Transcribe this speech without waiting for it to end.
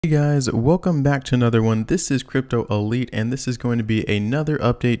Hey guys, welcome back to another one. This is Crypto Elite, and this is going to be another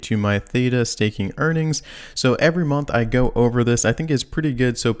update to my Theta staking earnings. So every month I go over this. I think it's pretty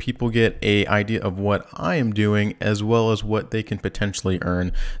good so people get an idea of what I am doing as well as what they can potentially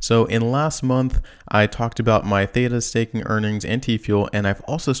earn. So in last month, I talked about my Theta staking earnings and TFUEL, and I've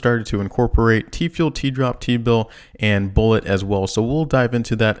also started to incorporate TFUEL, T-Drop, T-Bill, and Bullet as well. So we'll dive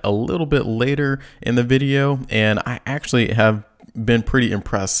into that a little bit later in the video, and I actually have been pretty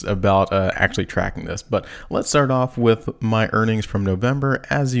impressed about actually tracking this. But let's start off with my earnings from November.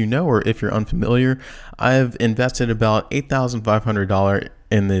 As you know, or if you're unfamiliar, I've invested about $8,500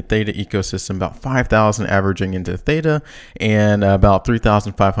 in the Theta ecosystem, about 5,000 averaging into Theta and about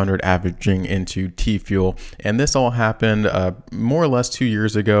 3,500 averaging into TFUEL. And this all happened more or less 2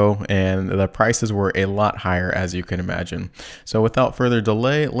 years ago, and the prices were a lot higher, as you can imagine. So without further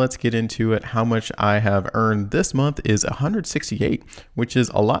delay, let's get into it. How much I have earned this month is 168, which is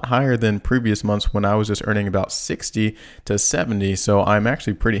a lot higher than previous months when I was just earning about 60 to 70. So I'm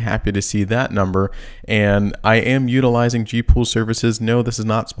actually pretty happy to see that number. And I am utilizing G-Pool services. No, this is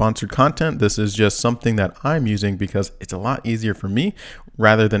not sponsored content. This is just something that I'm using because it's a lot easier for me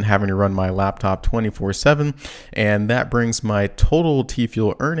rather than having to run my laptop 24/7. And that brings my total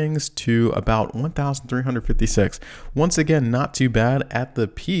TFUEL earnings to about 1,356. Once again, not too bad. At the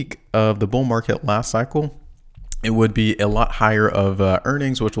peak of the bull market last cycle, it would be a lot higher of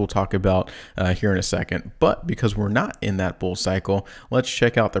earnings, which we'll talk about here in a second. But because we're not in that bull cycle, let's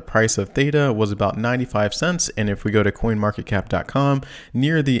check out the price of Theta was about 95 cents. And if we go to coinmarketcap.com,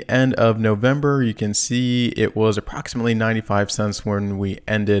 near the end of November, you can see it was approximately 95 cents when we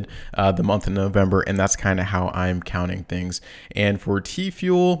ended the month of November. And that's kind of how I'm counting things. And for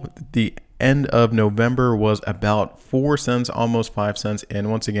TFUEL, the end of November was about 4 cents, almost 5 cents.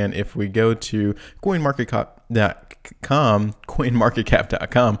 And once again, if we go to coinmarketcap.com,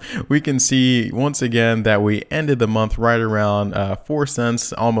 we can see once again that we ended the month right around 4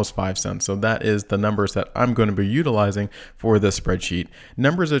 cents, almost 5 cents. So that is the numbers that I'm going to be utilizing for this spreadsheet.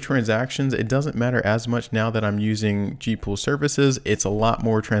 Numbers of transactions, it doesn't matter as much now that I'm using G-Pool services. It's a lot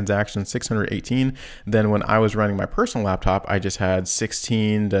more transactions, 618, than when I was running my personal laptop. I just had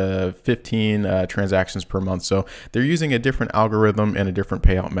 16 to 15 transactions per month. So they're using a different algorithm and a different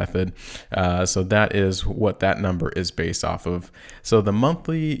payout method. So that is what that number is based off of. So the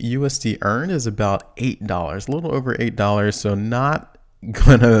monthly USD earned is about $8, a little over $8. So not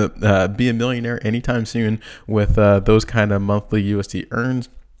gonna be a millionaire anytime soon with those kind of monthly USD earns.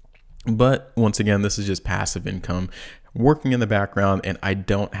 But once again, this is just passive income working in the background, and I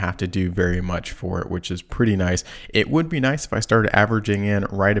don't have to do very much for it, which is pretty nice. It would be nice if I started averaging in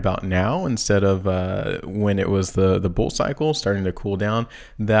right about now instead of when it was the bull cycle starting to cool down.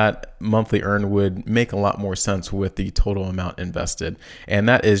 That monthly earn would make a lot more sense with the total amount invested. And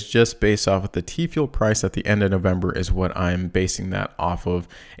that is just based off of the TFUEL price at the end of November is what I'm basing that off of,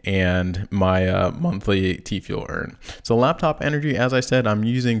 and my monthly TFUEL earn. So laptop energy, as I said, I'm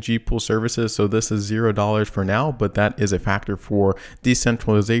using G-Pool services. So this is $0 for now, but that is a factor for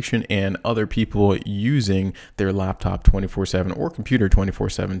decentralization and other people using their laptop 24/7 or computer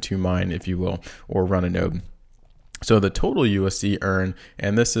 24/7 to mine, if you will, or run a node. So the total USD earn,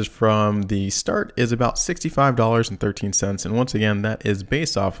 and this is from the start, is about $65.13. And once again, that is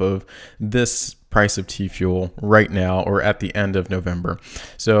based off of this price of TFUEL right now or at the end of November.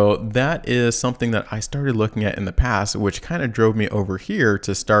 So that is something that I started looking at in the past, which kind of drove me over here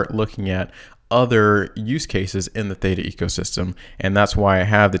to start looking at other use cases in the Theta ecosystem. And that's why I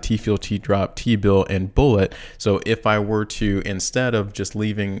have the TFUEL, T-Drop, T-Bill, and Bullet. So if I were to, instead of just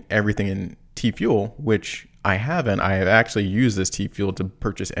leaving everything in TFUEL, which I haven't, I have actually used this TFUEL to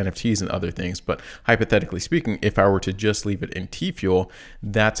purchase NFTs and other things. But hypothetically speaking, if I were to just leave it in TFUEL,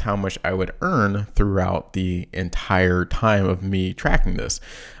 that's how much I would earn throughout the entire time of me tracking this.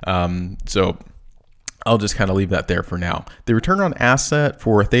 So I'll just kind of leave that there for now. The return on asset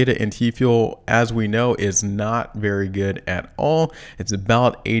for Theta and TFUEL, as we know, is not very good at all. It's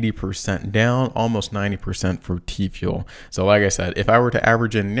about 80% down, almost 90% for TFUEL. So like I said, if I were to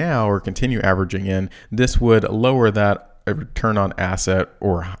average in now or continue averaging in, this would lower that a return on asset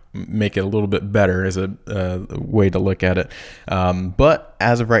or make it a little bit better as a way to look at it. But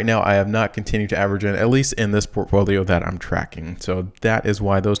as of right now, I have not continued to average in, at least in this portfolio that I'm tracking. So that is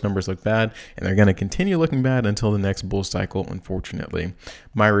why those numbers look bad, and they're going to continue looking bad until the next bull cycle, unfortunately.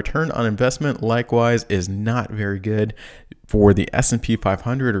 My return on investment, likewise, is not very good. For the S&P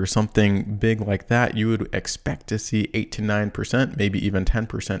 500 or something big like that, you would expect to see 8 to 9%, maybe even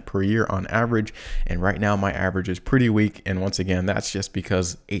 10% per year on average. And right now my average is pretty weak. And once again, that's just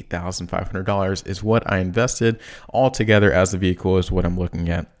because $8,500 is what I invested altogether as the vehicle is what I'm looking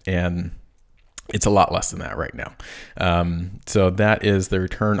at. And it's a lot less than that right now. So that is the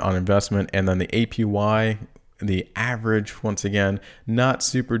return on investment. And then the APY, the average, once again, not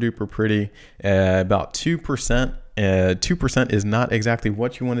super duper pretty, about 2%. 2% is not exactly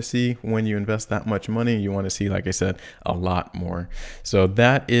what you want to see when you invest that much money. You want to see, like I said, a lot more. So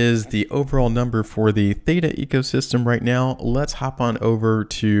that is the overall number for the Theta ecosystem right now. Let's hop on over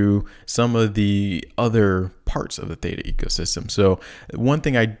to some of the other parts of the Theta ecosystem. So one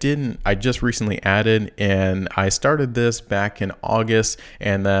thing I just recently added, and I started this back in August,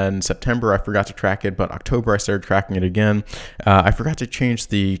 and then September I forgot to track it, but October I started tracking it again. I forgot to change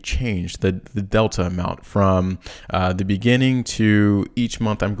the delta amount from the beginning to each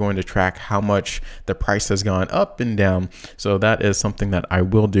month. I'm going to track how much the price has gone up and down. So that is something that I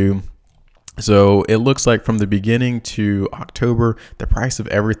will do. So it looks like from the beginning to October, the price of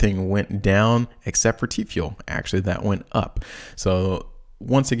everything went down except for TFUEL. Actually, that went up. So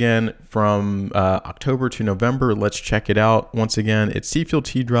once again, from October to November, let's check it out. Once again, it's TFUEL,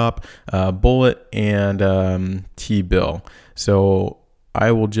 T-Drop, Bullet, and T-Bill. So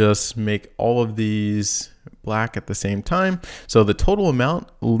I will just make all of these black at the same time. So the total amount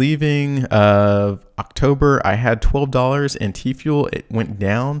leaving October, I had $12 in TFUEL. It went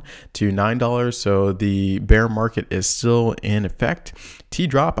down to $9. So the bear market is still in effect.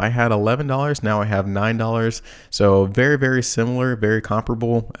 T-Drop, I had $11. Now I have $9. So very, very similar, very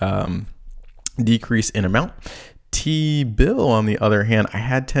comparable decrease in amount. T-Bill, on the other hand, I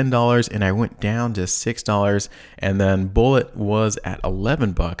had $10 and I went down to $6, and then Bullet was at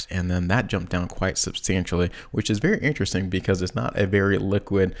 $11, and then that jumped down quite substantially, which is very interesting because it's not a very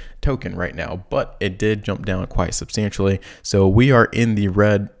liquid token right now, but it did jump down quite substantially. So we are in the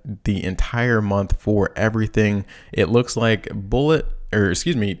red the entire month for everything. It looks like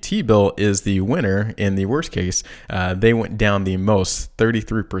T-Bill is the winner in the worst case. They went down the most,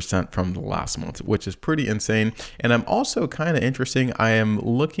 33% from the last month, which is pretty insane. And I'm also kind of interesting. I am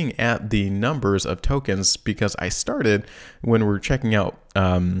looking at the numbers of tokens because I started when we're checking out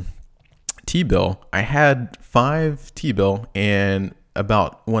T-Bill. I had 5 T-Bill and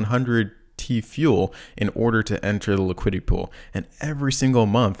about 100 TFUEL in order to enter the liquidity pool, and every single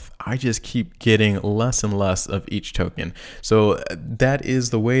month I just keep getting less and less of each token. So that is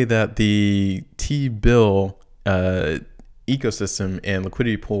the way that the T-Bill ecosystem and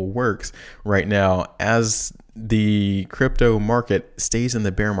liquidity pool works right now. As the crypto market stays in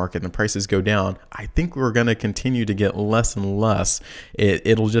the bear market and the prices go down, I think we're going to continue to get less and less.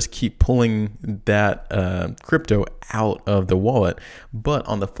 It'll just keep pulling that crypto out of the wallet. But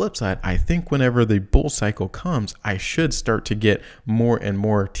on the flip side, I think whenever the bull cycle comes, I should start to get more and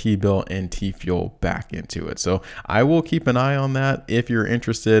more T-Bill and TFUEL back into it. So I will keep an eye on that if you're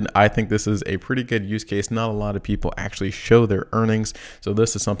interested. I think this is a pretty good use case. Not a lot of people actually show their earnings, so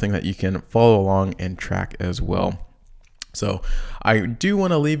this is something that you can follow along and track as well. So I do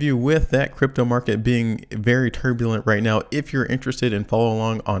want to leave you with that crypto market being very turbulent right now. If you're interested in following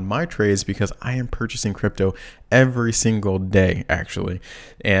along on my trades, because I am purchasing crypto every single day actually,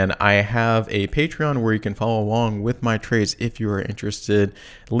 and I have a Patreon where you can follow along with my trades if you are interested.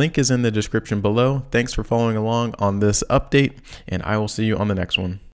 Link is in the description below. Thanks for following along on this update, and I will see you on the next one.